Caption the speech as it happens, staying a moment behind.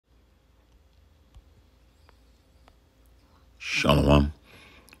Shalom.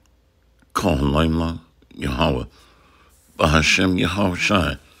 Call Laimla Yahweh. Bahashem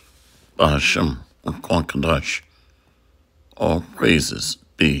Yahushai. Bahashem Kadash. All praises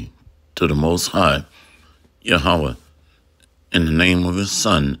be to the Most High, Yahweh, in the name of His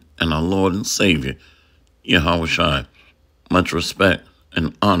Son and our Lord and Savior, Yahushai. Much respect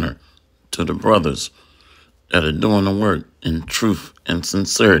and honor to the brothers that are doing the work in truth and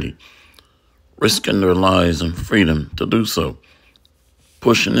sincerity, risking their lives and freedom to do so,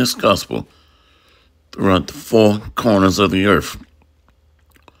 pushing this gospel throughout the four corners of the earth.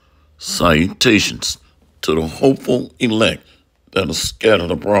 Salutations to the hopeful elect that are scattered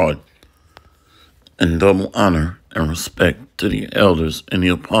abroad, and double honor and respect to the elders and the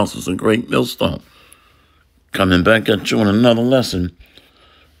apostles of Great Millstone. Coming back at you in another lesson,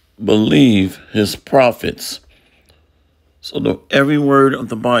 believe his prophets. So every word of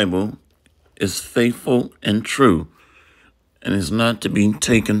the Bible is faithful and true and is not to be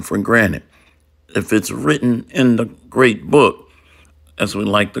taken for granted. If it's written in the great book, as we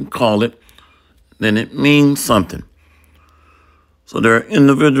like to call it, then it means something. So there are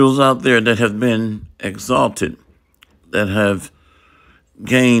individuals out there that have been exalted, that have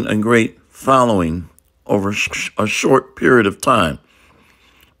gained a great following over a short period of time.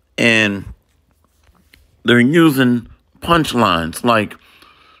 And they're using punchlines like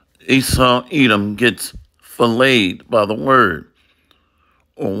Esau Edom gets filleted by the word,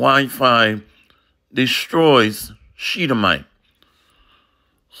 or Wi-Fi destroys Shedamite.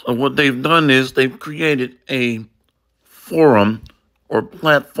 So what they've done is they've created a forum or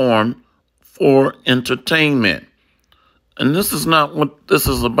platform for entertainment. And this is not what this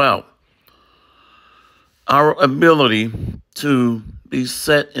is about. Our ability to be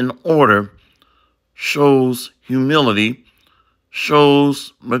set in order shows humility,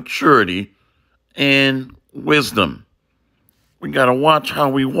 shows maturity, and wisdom. We got to watch how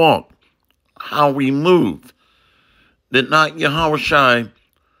we walk, how we move. Did not Yahushua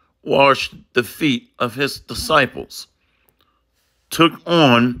wash the feet of his disciples, took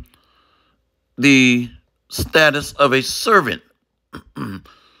on the status of a servant?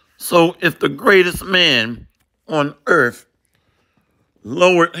 So if the greatest man on earth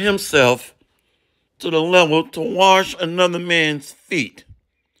lowered himself to the level to wash another man's feet,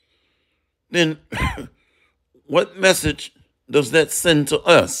 then what message does that send to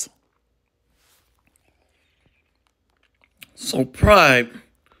us? So pride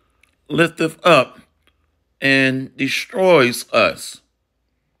lifteth up and destroys us.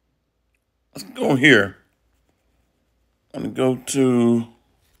 Let's go here. I'm going to go to,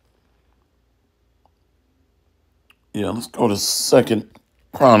 let's go to 2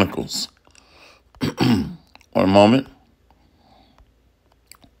 Chronicles. One moment.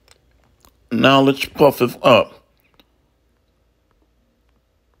 Knowledge puffeth up.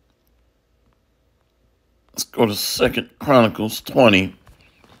 Let's go to 2 Chronicles 20.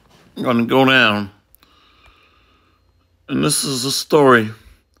 I'm going to go down. And this is a story.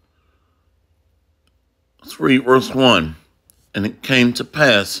 Let's read verse 1. And it came to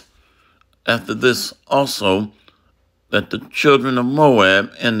pass after this also that the children of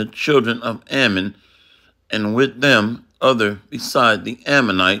Moab and the children of Ammon, and with them other beside the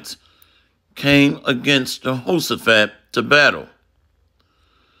Ammonites, came against Jehoshaphat to battle.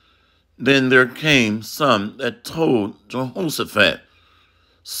 Then there came some that told Jehoshaphat,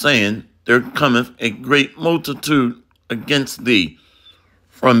 saying, There cometh a great multitude against thee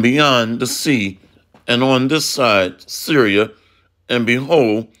from beyond the sea, and on this side Syria, and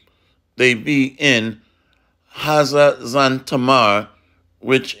behold, they be in Hazazon Tamar,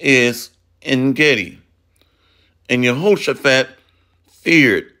 which is En Gedi. And Jehoshaphat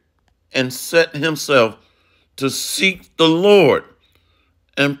feared and set himself to seek the Lord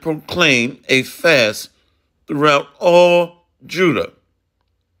and proclaim a fast throughout all Judah.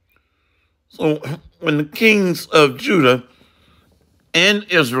 So when the kings of Judah and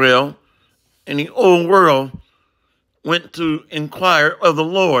Israel and the old world went to inquire of the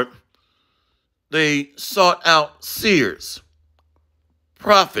Lord, they sought out seers,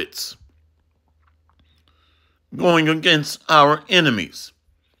 prophets, going against our enemies,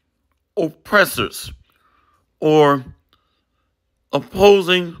 oppressors, or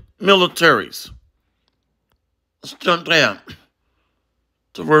opposing militaries. Let's jump down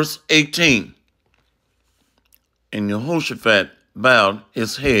to verse 18. And Jehoshaphat bowed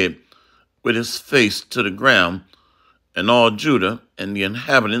his head with his face to the ground, and all Judah and the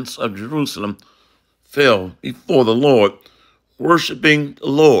inhabitants of Jerusalem fell before the Lord, worshiping the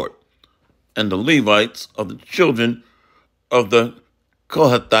Lord. And the Levites of the children of the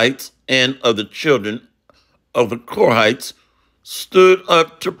Kohathites and of the children of the Korhites stood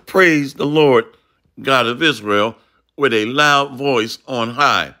up to praise the Lord God of Israel with a loud voice on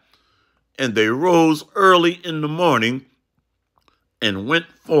high. And they rose early in the morning and went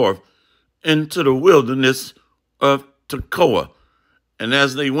forth into the wilderness of Tekoa. And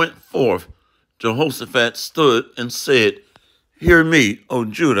as they went forth, Jehoshaphat stood and said, Hear me, O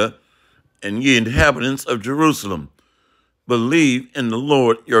Judah, and ye inhabitants of Jerusalem. Believe in the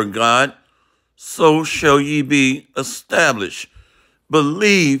Lord your God, so shall ye be established.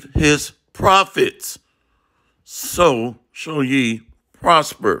 Believe his prophets, so shall ye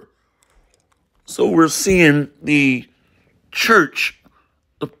prosper. So we're seeing the church,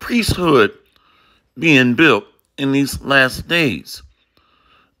 the priesthood being built in these last days.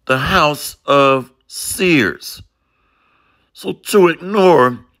 The house of seers. So to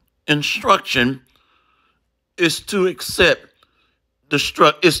ignore instruction is to accept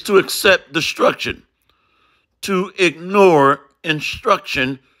destruction. To ignore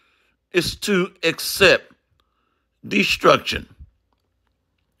instruction is to accept destruction.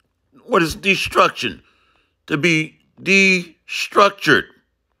 What is destruction? To be destructured,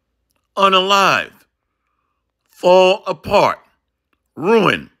 unalive, fall apart,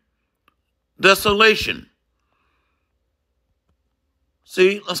 ruin, desolation.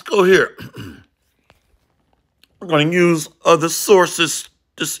 See, let's go here. We're going to use other sources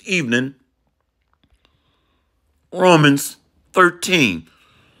this evening. Romans 13.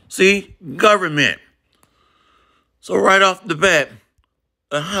 See, government. So right off the bat,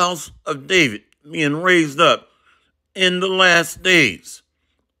 the house of David being raised up in the last days.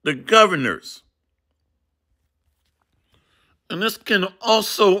 The governors. And this can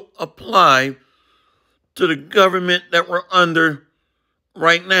also apply to the government that we're under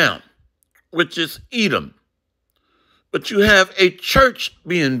right now, which is Edom. But you have a church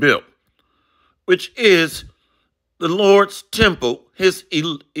being built, which is the Lord's temple, his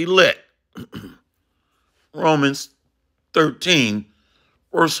elect. Romans 13,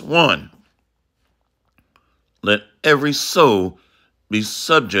 verse 1. Let every soul be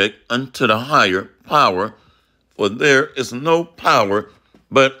subject unto the higher power, for there is no power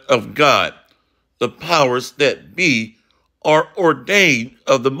but of God. The powers that be are ordained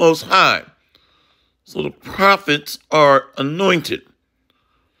of the Most High. So the prophets are anointed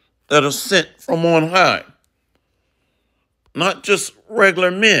that are sent from on high. Not just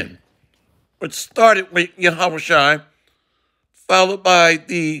regular men, which started with Yahushua, followed by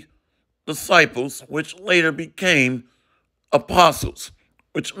the disciples, which later became apostles,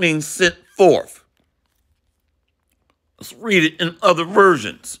 which means sent forth. Let's read it in other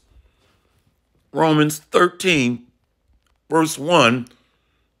versions. Romans 13, verse 1,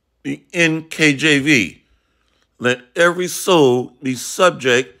 the NKJV. Let every soul be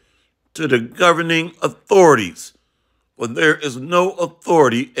subject to the governing authorities, for there is no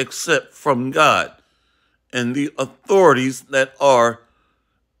authority except from God, and the authorities that are,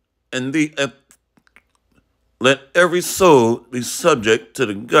 let every soul be subject to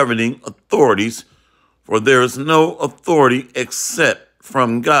the governing authorities, for there is no authority except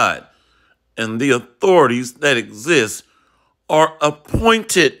from God, and the authorities that exist are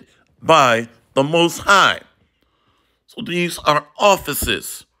appointed by the Most High. So these are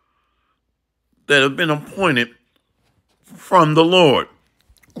offices that have been appointed from the Lord.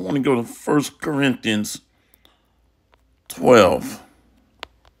 I want to go to 1 Corinthians 12.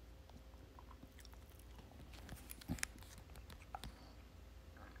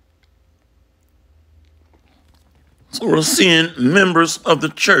 So we're seeing members of the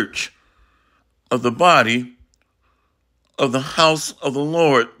church, of the body, of the house of the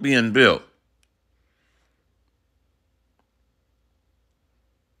Lord being built.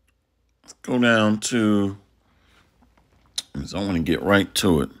 Let's go down to, I want to get right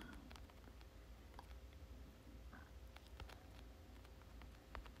to it.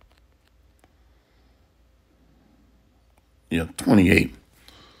 Yeah, 28.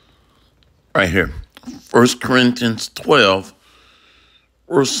 Right here. 1 Corinthians 12,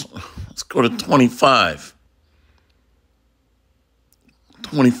 let's go to 25.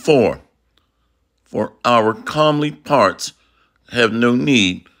 24. For our comely parts have no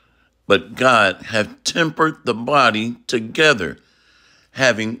need, but God hath tempered the body together,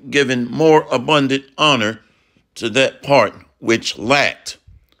 having given more abundant honor to that part which lacked,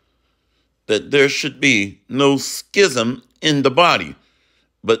 that there should be no schism in the body,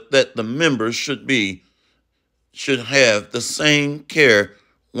 but that the members should have the same care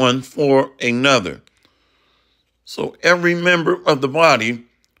one for another. So every member of the body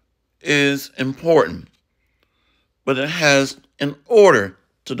is important, but it has an order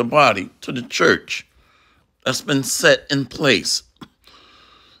to the body, to the church. that's been set in place.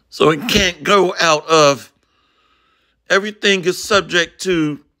 So it can't go out of, everything is subject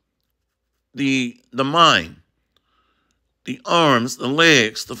to the mind, the arms, the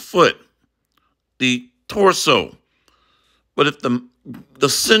legs, the foot, the torso. But if the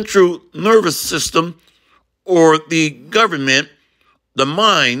central nervous system or the government, the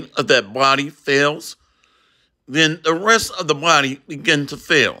mind of that body fails, then the rest of the body begin to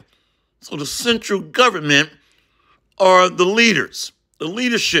fail. So the central government are the leaders, the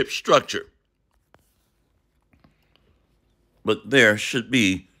leadership structure. But there should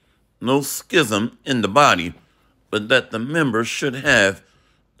be no schism in the body, but that the members should have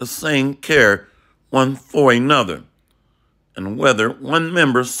the same care one for another. And whether one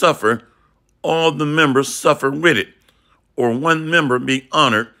member suffer, all the members suffer with it, or one member be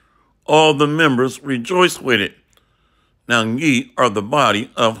honored, all the members rejoice with it. Now ye are the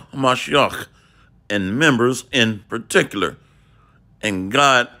body of Hamashiach, and members in particular. And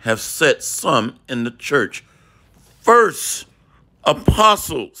God hath set some in the church. First,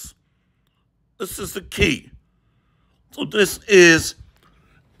 apostles. This is the key. So this is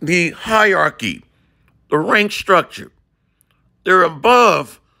the hierarchy, the rank structure. They're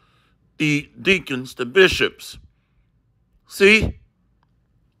above the deacons, the bishops. See?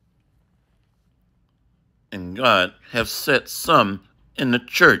 And God hath set some in the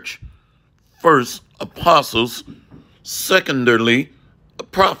church. First, apostles. Secondarily,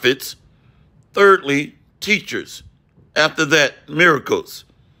 prophets. Thirdly, teachers. After that, miracles.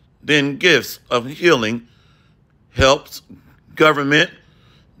 Then gifts of healing, helps, government,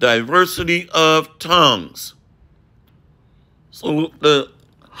 diversity of tongues. So the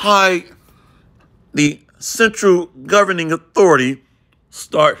central governing authority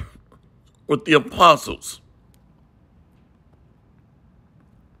start with the apostles.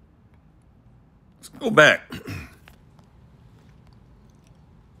 Let's go back.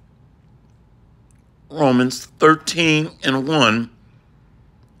 Romans 13:1,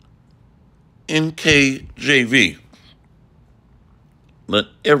 NKJV. Let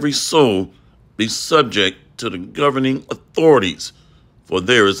every soul be subject to the governing authorities, for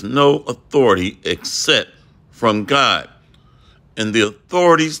there is no authority except from God. And the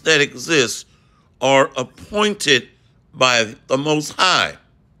authorities that exist are appointed by the Most High.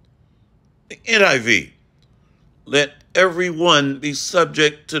 The NIV. Let everyone be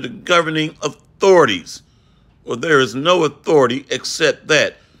subject to the governing authorities, for there is no authority except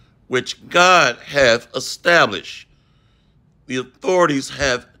that which God hath established. The authorities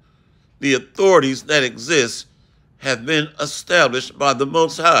that exist have been established by the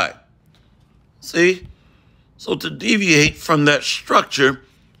Most High. See? So to deviate from that structure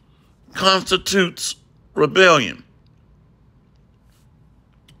constitutes rebellion,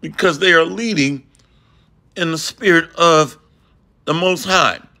 because they are leading in the spirit of the Most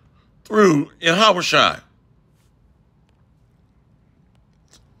High through Yahushua.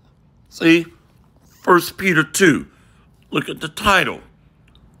 See? 1 Peter 2. Look at the title.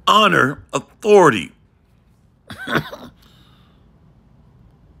 Honor authority.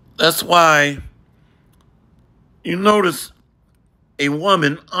 That's why you notice a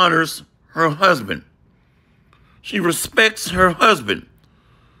woman honors her husband. She respects her husband.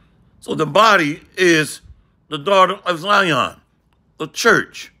 So the body is the daughter of Zion, the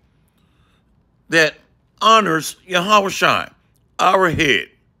church, that honors Yahushua, our head,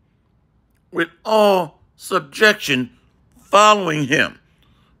 with all subjection, following him,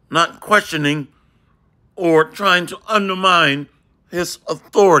 not questioning or trying to undermine his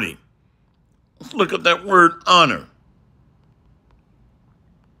authority. Let's look at that word honor.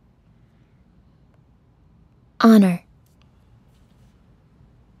 Honor.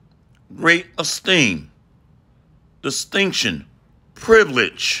 Great esteem, distinction,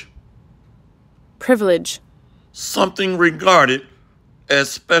 privilege. Privilege. Something regarded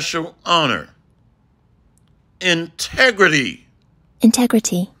as special honor. Integrity.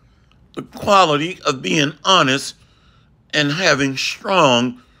 Integrity. The quality of being honest and having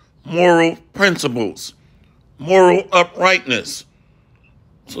strong moral principles, moral uprightness.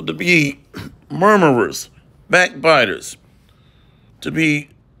 So to be murmurers, backbiters, to be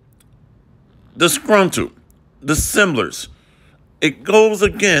disgruntled, dissemblers, it goes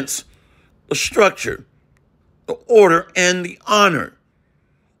against the structure, the order, and the honor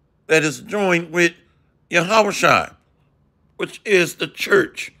that is joined with Yahushua, which is the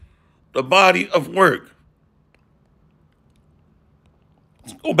church, the body of work.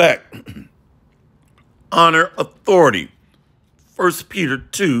 Let's go back. Honor authority. 1 Peter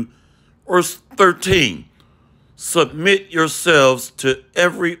 2, verse 13. Submit yourselves to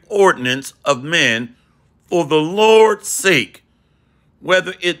every ordinance of man for the Lord's sake,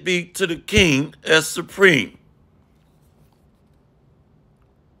 whether it be to the king as supreme.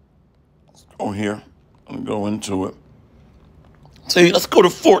 Let's go here and go into it. See, let's go to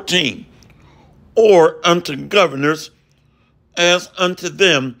 14. Or unto governors, as unto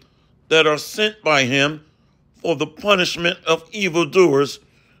them that are sent by him for the punishment of evildoers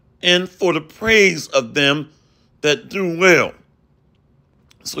and for the praise of them that do well.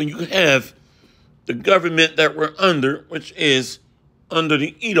 So you have the government that we're under, which is under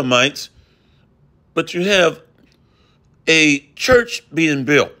the Edomites, but you have a church being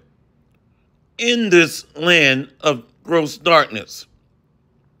built in this land of gross darkness.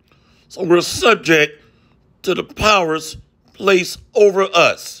 So we're subject to the powers placed over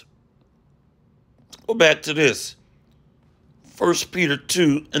us. Go back to this. 1 Peter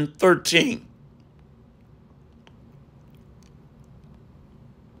 2 and 13.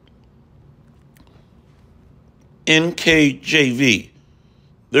 NKJV.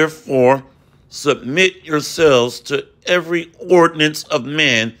 Therefore, submit yourselves to every ordinance of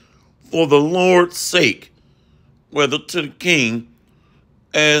man for the Lord's sake, whether to the king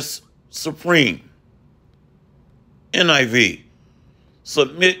as supreme. NIV.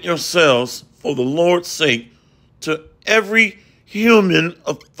 Submit yourselves for the Lord's sake to every human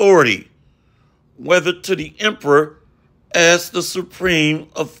authority, whether to the emperor as the supreme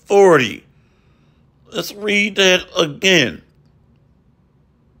authority. Let's read that again.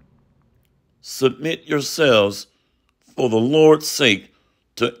 Submit yourselves for the Lord's sake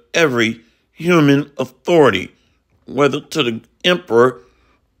to every human authority, whether to the emperor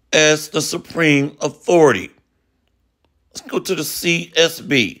as the supreme authority. Let's go to the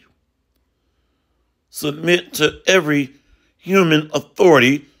CSB. Submit to every human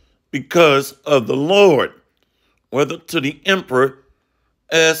authority because of the Lord, whether to the emperor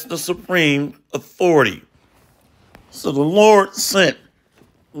as the supreme authority. So the Lord sent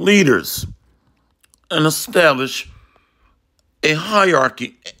leaders and established a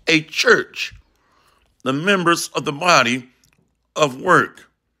hierarchy, a church, the members of the body of work.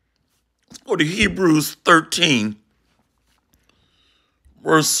 Let's go to Hebrews 13,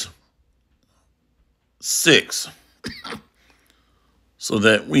 verse 6. So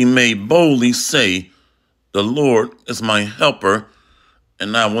that we may boldly say, the Lord is my helper,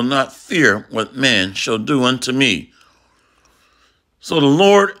 and I will not fear what man shall do unto me. So the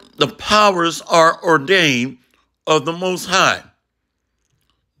Lord, the powers are ordained of the Most High.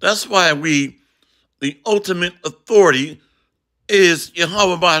 That's why the ultimate authority is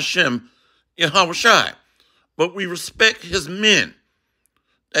Yahweh B'Hashem, Yahweh Shai. But we respect his men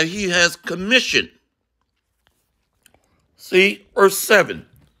that he has commissioned. See, verse 7.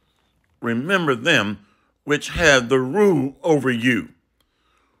 Remember them which have the rule over you,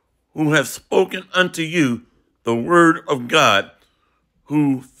 who have spoken unto you the word of God,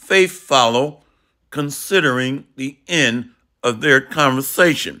 who faith follow, considering the end of their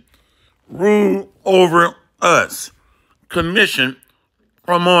conversation. Rule over us, commission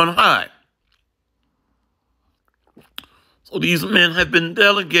from on high. So these men have been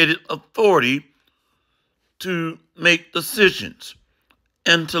delegated authority to make decisions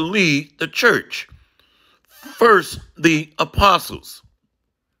and to lead the church. First, the apostles.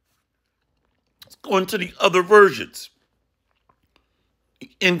 Let's go into the other versions.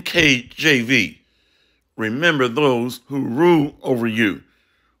 NKJV. Remember those who rule over you,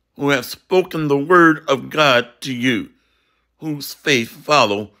 who have spoken the word of God to you, whose faith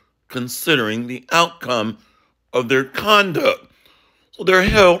follow, considering the outcome of their conduct. So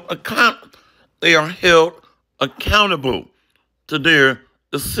they are held accountable to their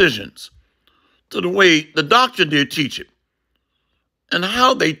decisions, to the way the doctrine they teach it, and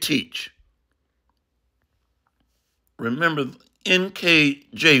how they teach. Remember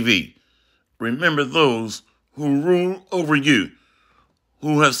NKJV. Remember those who rule over you,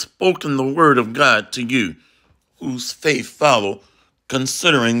 who have spoken the word of God to you, whose faith follow,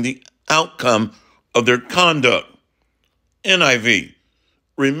 considering the outcome of their conduct. NIV.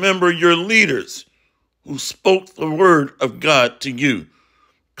 Remember your leaders who spoke the word of God to you.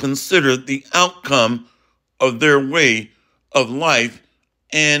 Consider the outcome of their way of life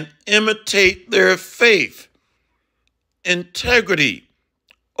and imitate their faith, integrity,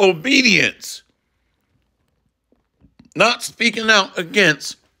 obedience, not speaking out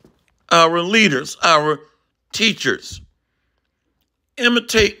against our leaders, our teachers.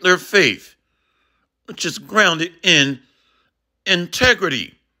 Imitate their faith, which is grounded in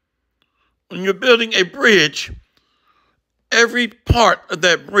integrity. When you're building a bridge, every part of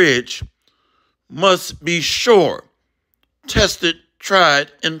that bridge must be sure, tested,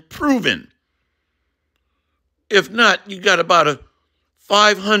 tried, and proven. If not, you got about a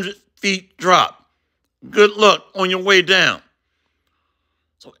 500 feet drop. Good luck on your way down.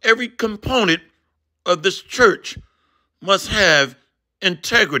 So every component of this church must have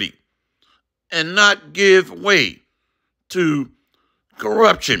integrity and not give way to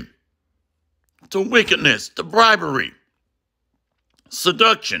corruption, to wickedness, to bribery,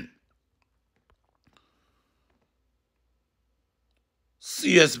 seduction.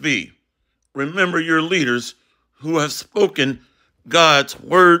 CSB, remember your leaders who have spoken God's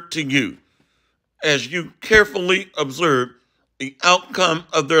word to you as you carefully observe the outcome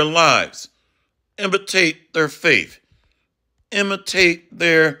of their lives. Imitate their faith. Imitate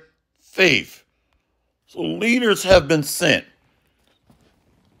their faith. So leaders have been sent.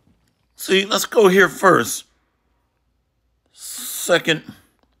 See, let's go here first. Second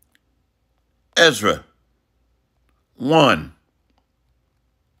Ezra 1.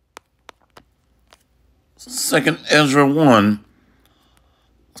 Second Ezra 1.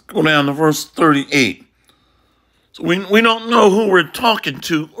 Let's go down to verse 38. So we don't know who we're talking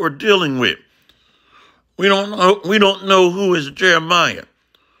to or dealing with. We don't know who is Jeremiah,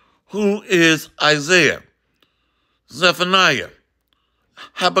 who is Isaiah, Zephaniah,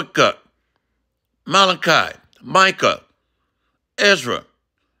 Habakkuk, Malachi, Micah, Ezra.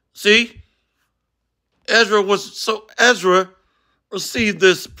 See? Ezra received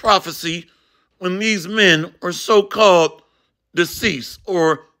this prophecy when these men were so-called deceased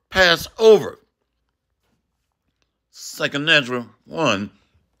or passed over. 2nd Ezra 1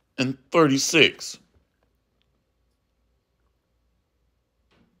 and 36.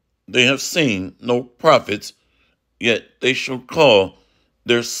 They have seen no prophets, yet they shall call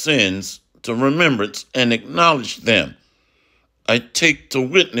their sins to remembrance and acknowledge them. I take to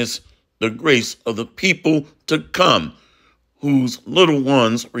witness the grace of the people to come, whose little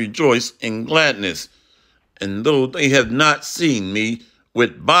ones rejoice in gladness. And though they have not seen me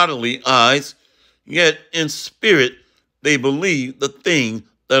with bodily eyes, yet in spirit they believe the thing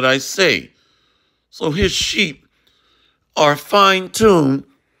that I say. So his sheep are fine-tuned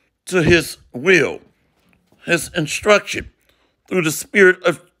to his will, his instruction, through the spirit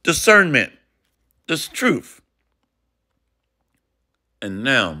of discernment, this truth. And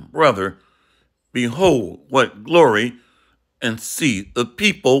now, brother, behold what glory, and see the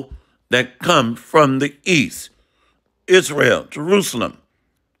people that come from the east. Israel, Jerusalem,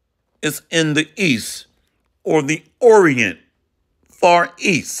 is in the east, or the Orient, far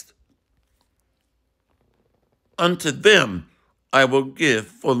east. Unto them I will give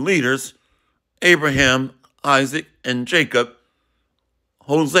for leaders Abraham, Isaac, and Jacob,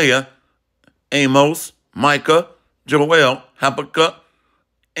 Hosea, Amos, Micah, Joel, Habakkuk,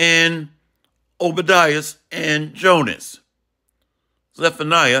 and Obadiah, and Jonas,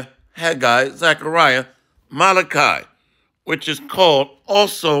 Zephaniah, Haggai, Zechariah, Malachi, which is called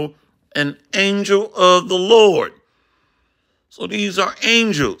also an angel of the Lord. So these are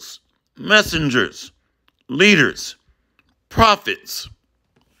angels, messengers, leaders, prophets.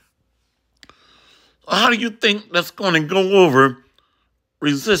 How do you think that's going to go over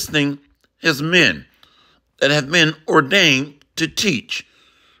resisting his men that have been ordained to teach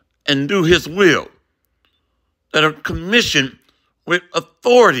and do his will, that are commissioned with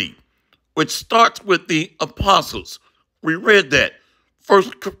authority, which starts with the apostles? We read that,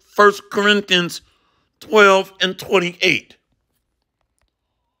 1 Corinthians 12 and 28.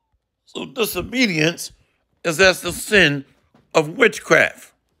 So disobedience is as the sin of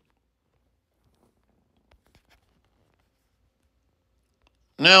witchcraft.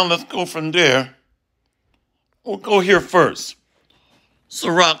 Now let's go from there. We'll go here first.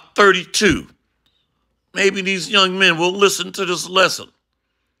 Sirach 32. Maybe these young men will listen to this lesson.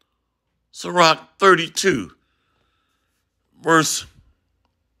 Sirach 32, let's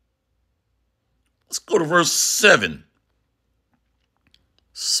go to verse 7.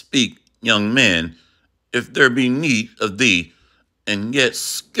 Speak, young man, if there be need of thee, and yet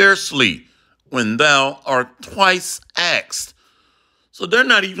scarcely when thou art twice asked. So they're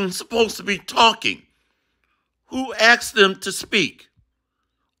not even supposed to be talking. Who asked them to speak?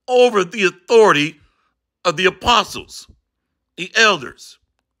 Over the authority of the apostles, the elders.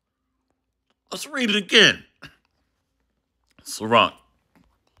 Let's read it again. Sirach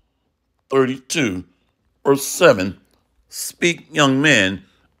 32, verse 7. Speak, young man,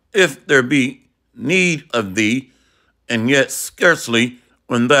 if there be need of thee, and yet scarcely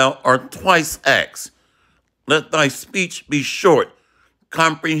when thou art twice asked. Let thy speech be short,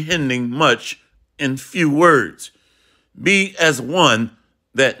 comprehending much in few words. Be as one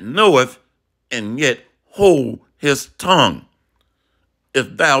that knoweth, and yet hold his tongue.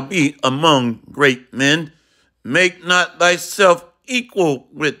 If thou be among great men, Make not thyself equal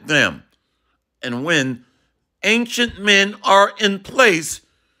with them. And when ancient men are in place,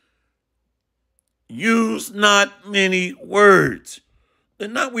 use not many words.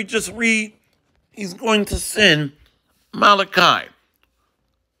 Did not we just read he's going to send Malachi,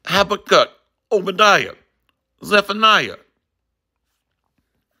 Habakkuk, Obadiah, Zephaniah?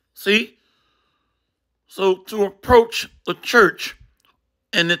 See? So to approach the church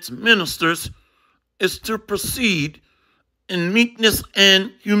and its ministers is to proceed in meekness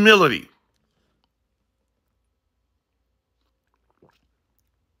and humility.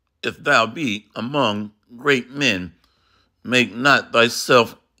 If thou be among great men, make not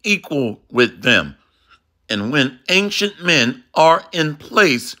thyself equal with them. And when ancient men are in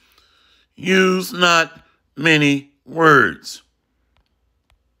place, use not many words.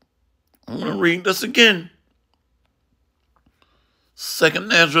 I'm going to read this again.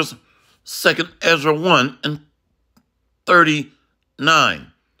 Second Ezra 1 and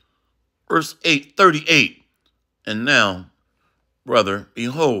 39, verse 38. And now, brother,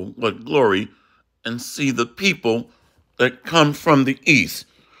 behold what glory, and see the people that come from the east,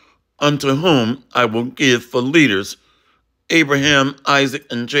 unto whom I will give for leaders Abraham, Isaac,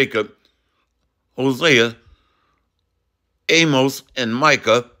 and Jacob, Hosea, Amos, and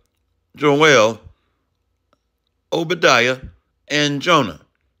Micah, Joel, Obadiah, and Jonah,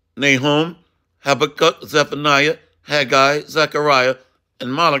 Nahum, Habakkuk, Zephaniah, Haggai, Zechariah,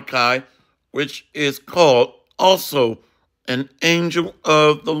 and Malachi, which is called also an angel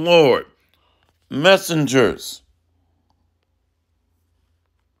of the Lord. Messengers.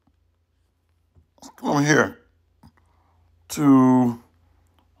 Let's go here to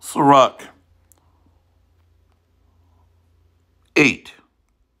Sirach 8.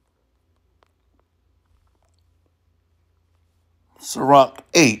 Sirach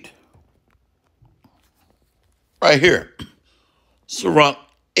 8. Right here. Sirach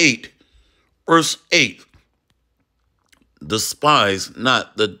 8, verse 8. Despise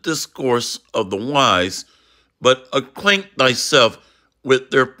not the discourse of the wise, but acquaint thyself with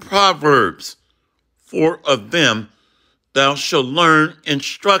their proverbs. For of them thou shalt learn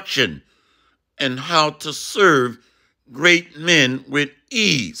instruction, and how to serve great men with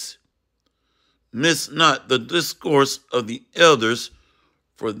ease. Miss not the discourse of the elders,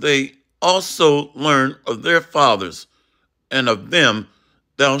 for they also learn of their fathers, and of them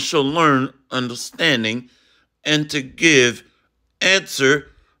thou shalt learn understanding, and to give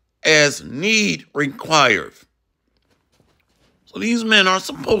answer as need requireth. So these men are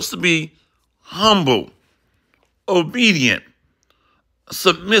supposed to be humble, obedient,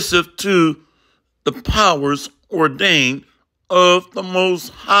 submissive to the powers ordained of the Most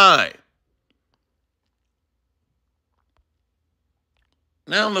High.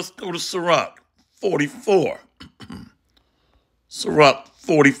 Now let's go to Sirach 44. Sirach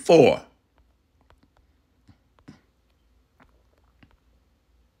 44.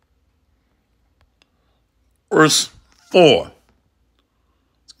 Verse 4.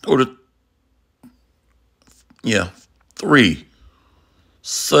 Let's go to 3.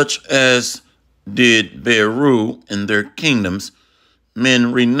 Such as did bear rule in their kingdoms,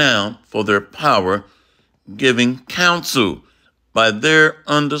 men renowned for their power, giving counsel by their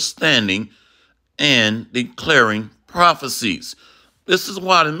understanding and declaring prophecies. This is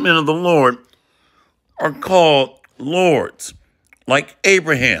why the men of the Lord are called lords, like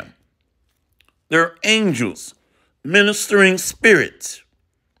Abraham. They're angels, ministering spirits,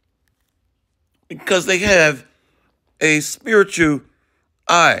 because they have a spiritual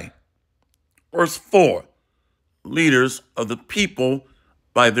eye. Verse 4, leaders of the people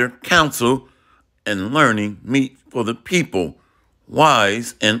by their counsel and learning meet for the people,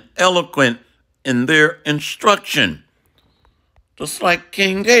 wise and eloquent in their instruction. Just like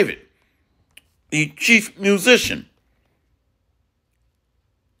King David, the chief musician,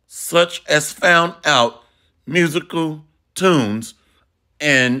 such as found out musical tunes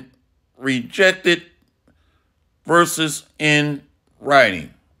and rejected verses in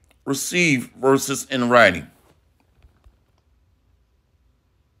writing, receive verses in writing.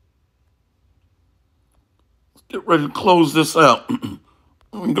 Let's get ready to close this out.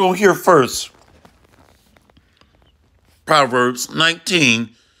 We go here first. Proverbs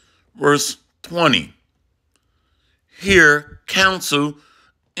 19, verse 20. Hear counsel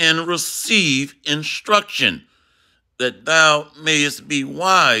and receive instruction, that thou mayest be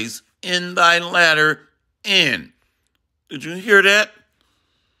wise in thy latter end. Did you hear that?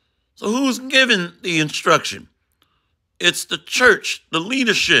 So who's giving the instruction? It's the church, the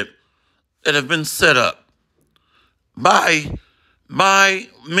leadership that have been set up by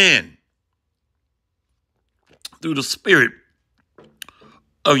men. through the Spirit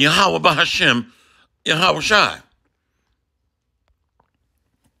of Yahweh Bahashem, Yahweh Shai.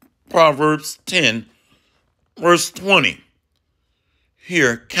 Proverbs 10, verse 20.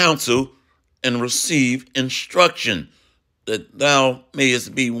 Hear counsel and receive instruction, that thou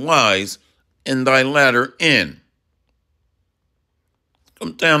mayest be wise in thy latter end.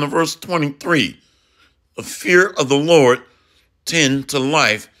 Come down to verse 23. The fear of the Lord tend to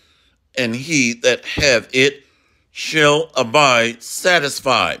life, and he that have it shall abide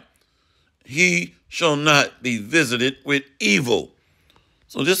satisfied. He shall not be visited with evil.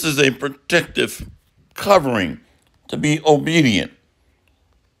 So this is a protective covering to be obedient,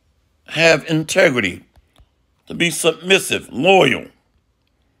 have integrity, to be submissive, loyal,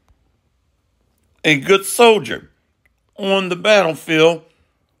 a good soldier on the battlefield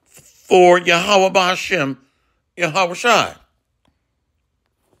for Yahweh Bahashem, Yahweh Shai.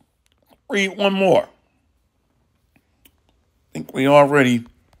 Read one more. I think we already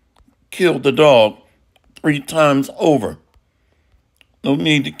killed the dog 3 times over. No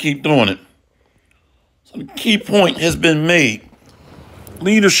need to keep doing it. So the key point has been made.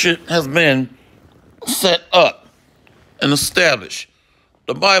 Leadership has been set up and established.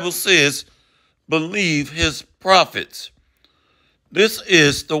 The Bible says, believe his prophets. This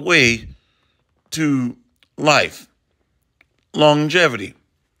is the way to life, longevity.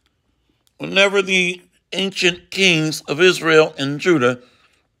 Whenever the ancient kings of Israel and Judah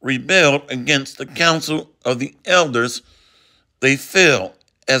rebelled against the counsel of the elders, they fell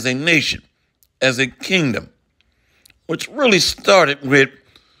as a nation, as a kingdom, which really started with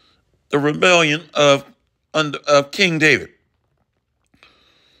the rebellion of King David.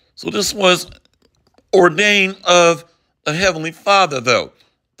 So this was ordained of the Heavenly Father, though,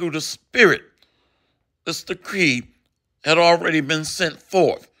 through the Spirit. This decree had already been sent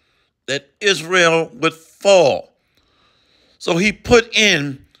forth that Israel would fall. So he put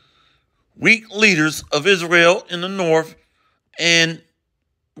in weak leaders of Israel in the north and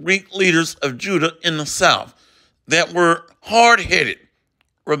weak leaders of Judah in the south that were hard-headed,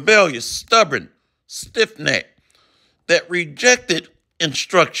 rebellious, stubborn, stiff-necked, that rejected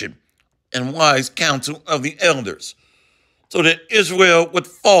instruction and wise counsel of the elders, so that Israel would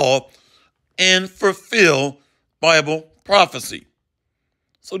fall and fulfill Bible prophecy.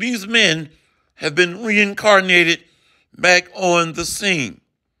 So these men have been reincarnated back on the scene.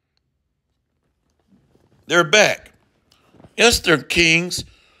 They're back. Yes, they're kings,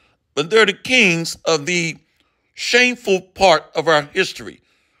 but they're the kings of the shameful part of our history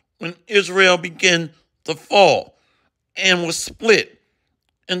when Israel began to fall and was split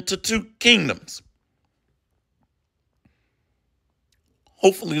into 2 kingdoms.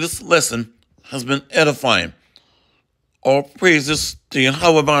 Hopefully this lesson has been edifying. All praises to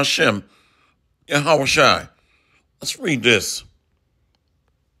Yahweh Bahashem, Yahweh Shai. Let's read this.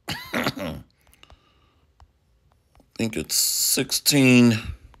 I think it's 16.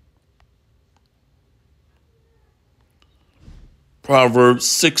 Proverbs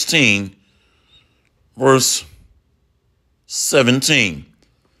 16, verse 17.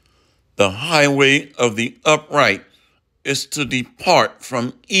 The highway of the upright is to depart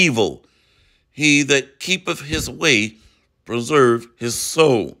from evil. He that keepeth his way preserve his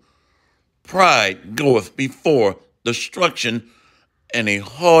soul. Pride goeth before destruction, and a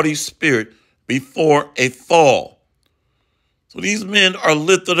haughty spirit before a fall. So these men are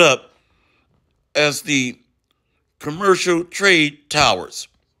lifted up as the commercial trade towers.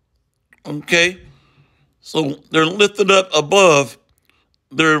 Okay? So they're lifted up above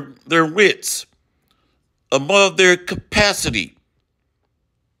their wits, above their capacity.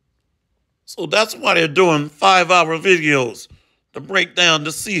 So that's why they're doing 5-hour videos to break down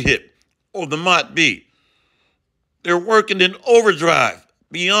the C-hip or the Mott B. They're working in overdrive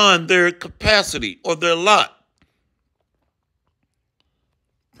beyond their capacity or their lot.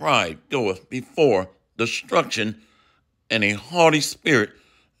 Pride goeth before destruction, and a haughty spirit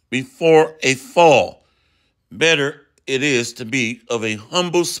before a fall. Better it is to be of a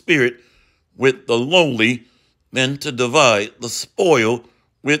humble spirit with the lowly than to divide the spoil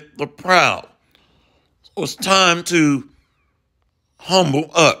with the proud. So it's time to humble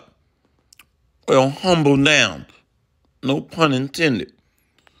up. Well, humble down. No pun intended.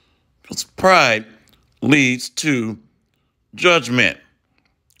 Because pride leads to judgment.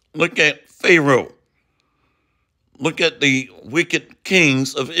 Look at Pharaoh. Look at the wicked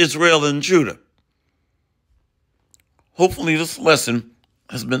kings of Israel and Judah. Hopefully this lesson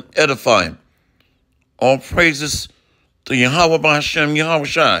has been edifying. All praises to Yahweh Bahashem, Yahweh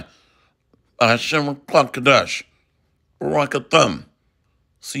Shai, Bahashem Kadash, Barakathum.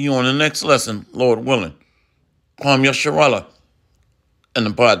 See you on the next lesson, Lord willing. Kwam Yasharallah, and the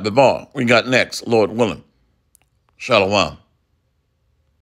Bad Babar. We got next, Lord willing. Shalom.